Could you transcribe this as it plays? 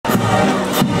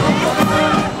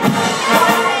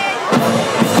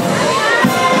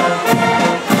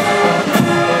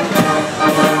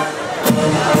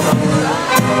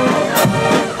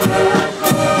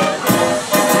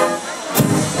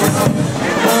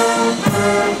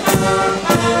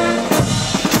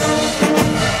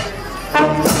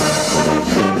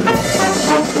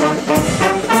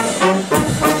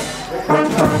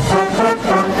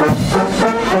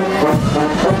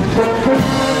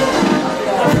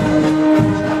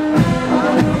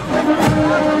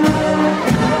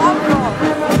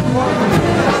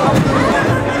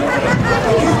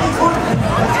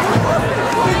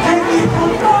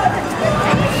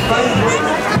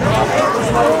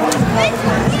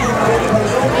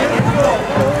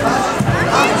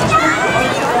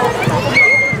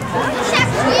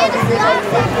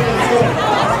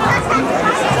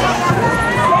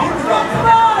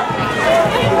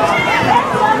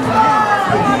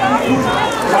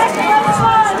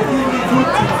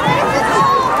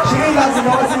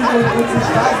und unsere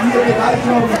Stadt hier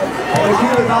Bereicherung. Der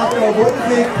Kindergarten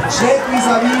Wolfegg schräg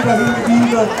vis-à-vis dahinter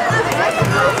wieder.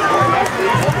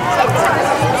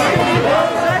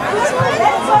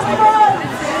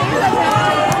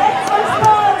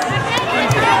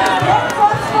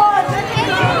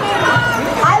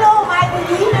 Hallo meine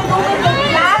Liebe, du mit dem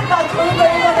Plan da drüber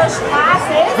über der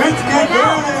Straße.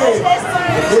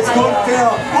 Jetzt kommt der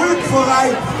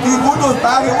Ulk-Verein, die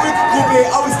wunderbare Ulk-Gruppe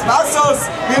aus Wassers.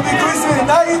 Wir begrüßen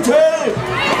Teil.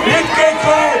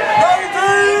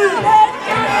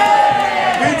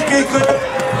 Mitgegründet.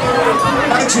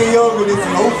 Dankeschön, Jörg, und jetzt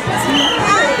auf.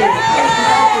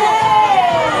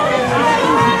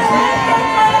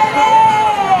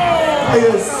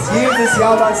 Jedes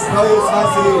Jahr was Neues, was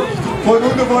sie von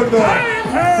unten von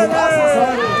Wasser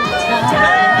sagen.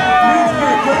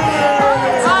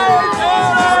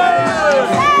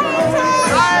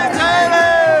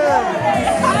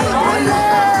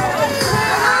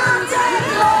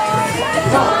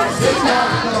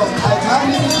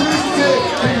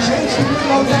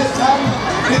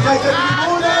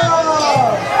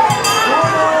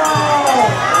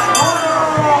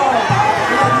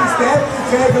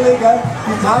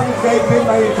 Die Tagefähig mit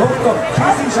meiner Tochter.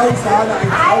 Sie ist aus da ein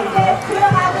Traum.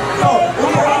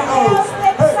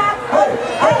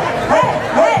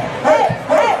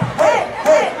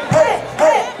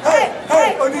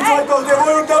 Und die zwei Tochter,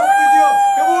 jawohl, und auf mit dir.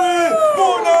 Jawohl,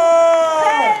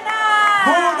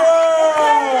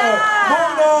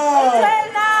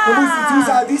 Man muss dazu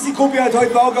sagen, diese Gruppe hat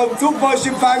heute Morgen am Zugpost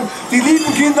empfangen. Die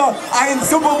lieben Kinder, ein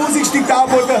super Musikstück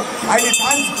darboten, eine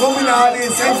Tanzpromenade,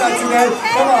 sensationell.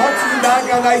 Aber herzlichen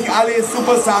Dank an euch alle,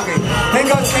 super Sache. Dann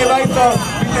geht es weiter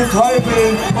mit den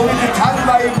Teufeln und mit den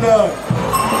Tannenweibler.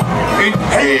 In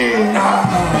Elna.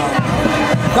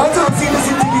 1970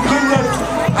 sind sie gegründet.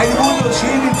 Eine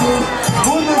wunderschöne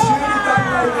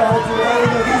Tannenweibler hat sie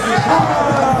eine riesige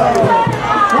Tannenweibler.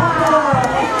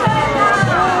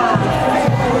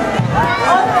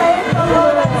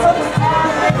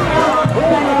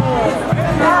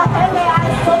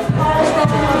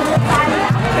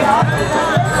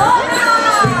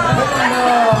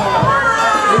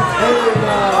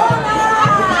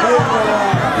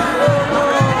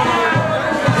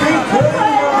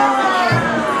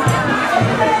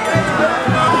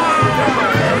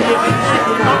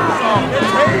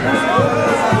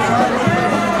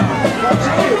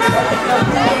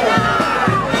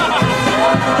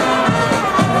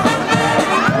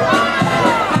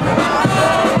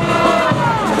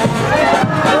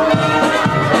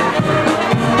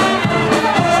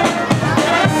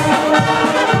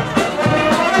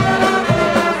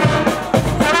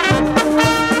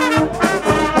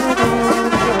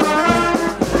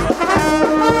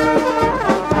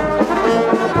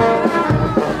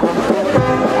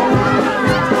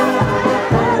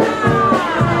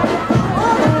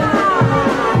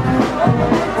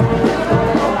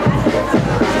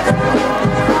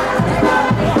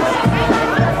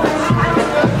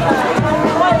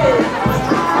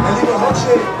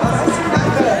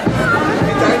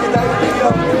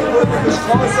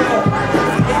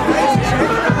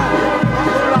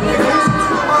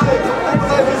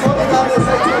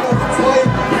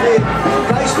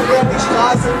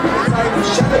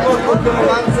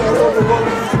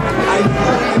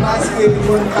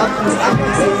 Von Campus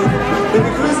angesehen. Wir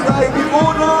begrüßen euch die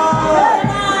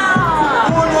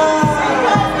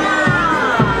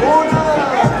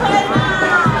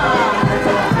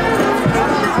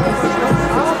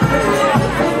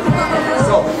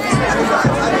So,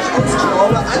 alles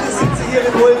ausgesprochen, alle sitzen hier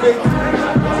in Wolfegg.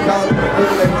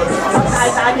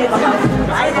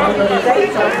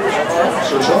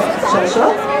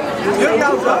 Schon?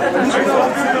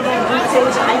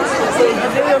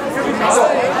 So,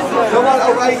 nochmal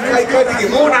auf euch dreiköpfige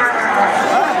Mona!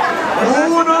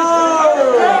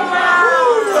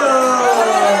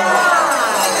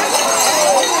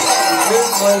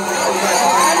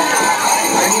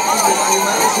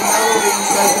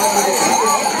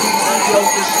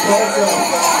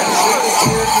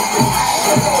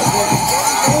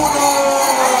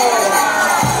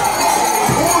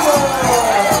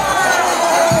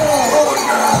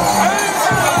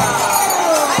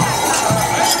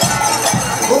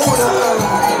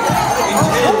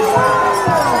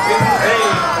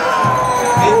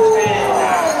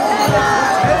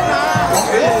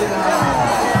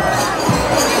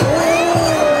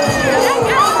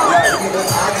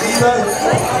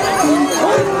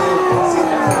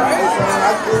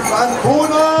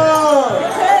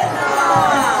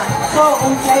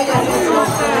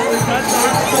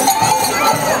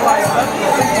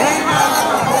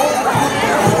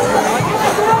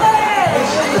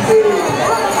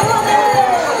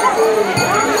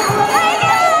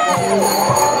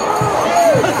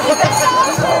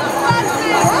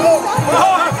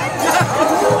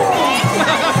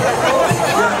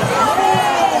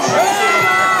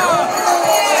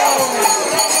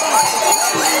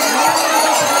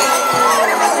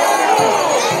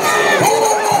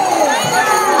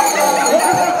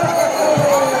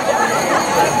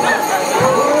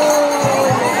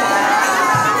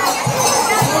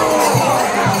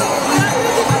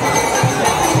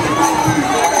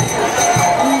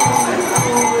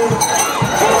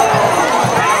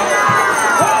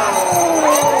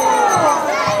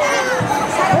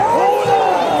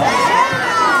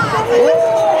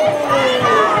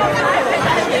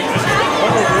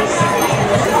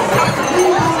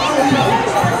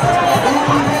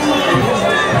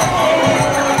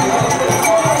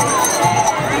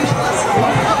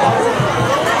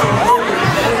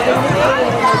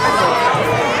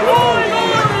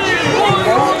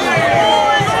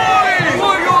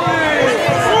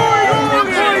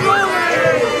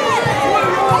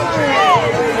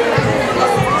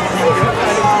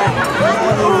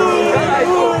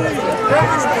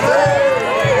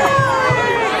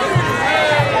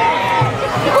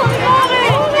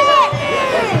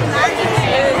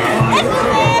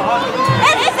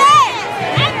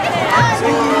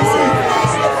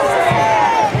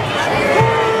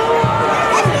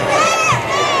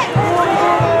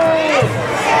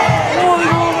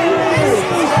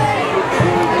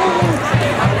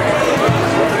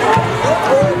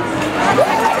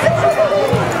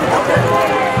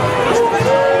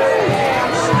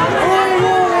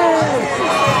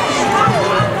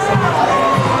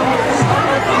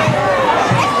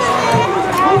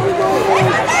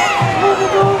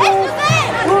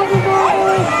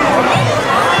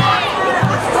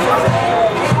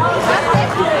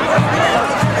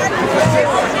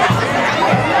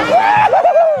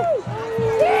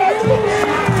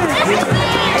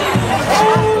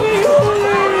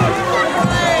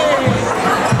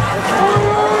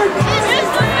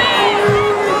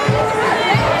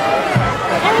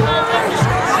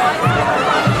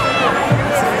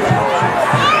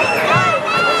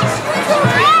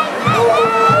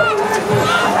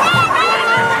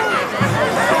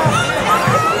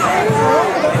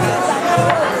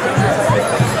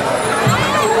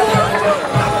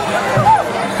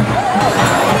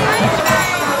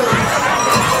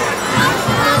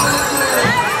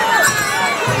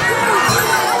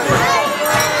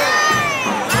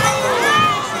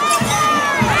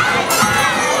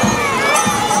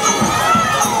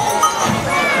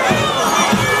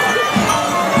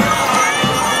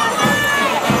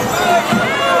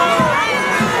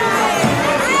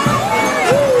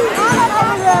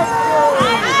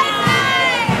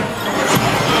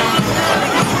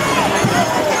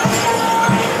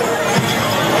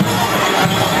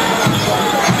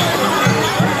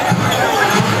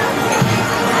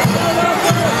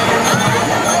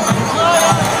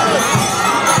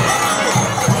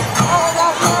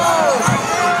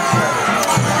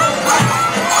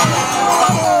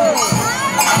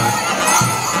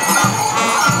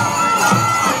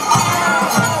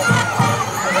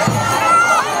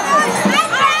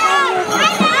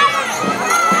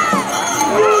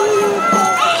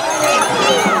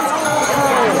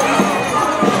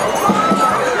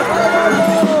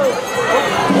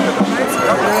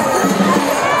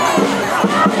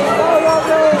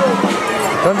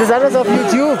 ist alles auf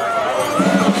YouTube.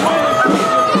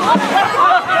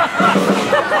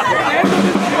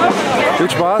 Viel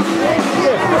Spaß.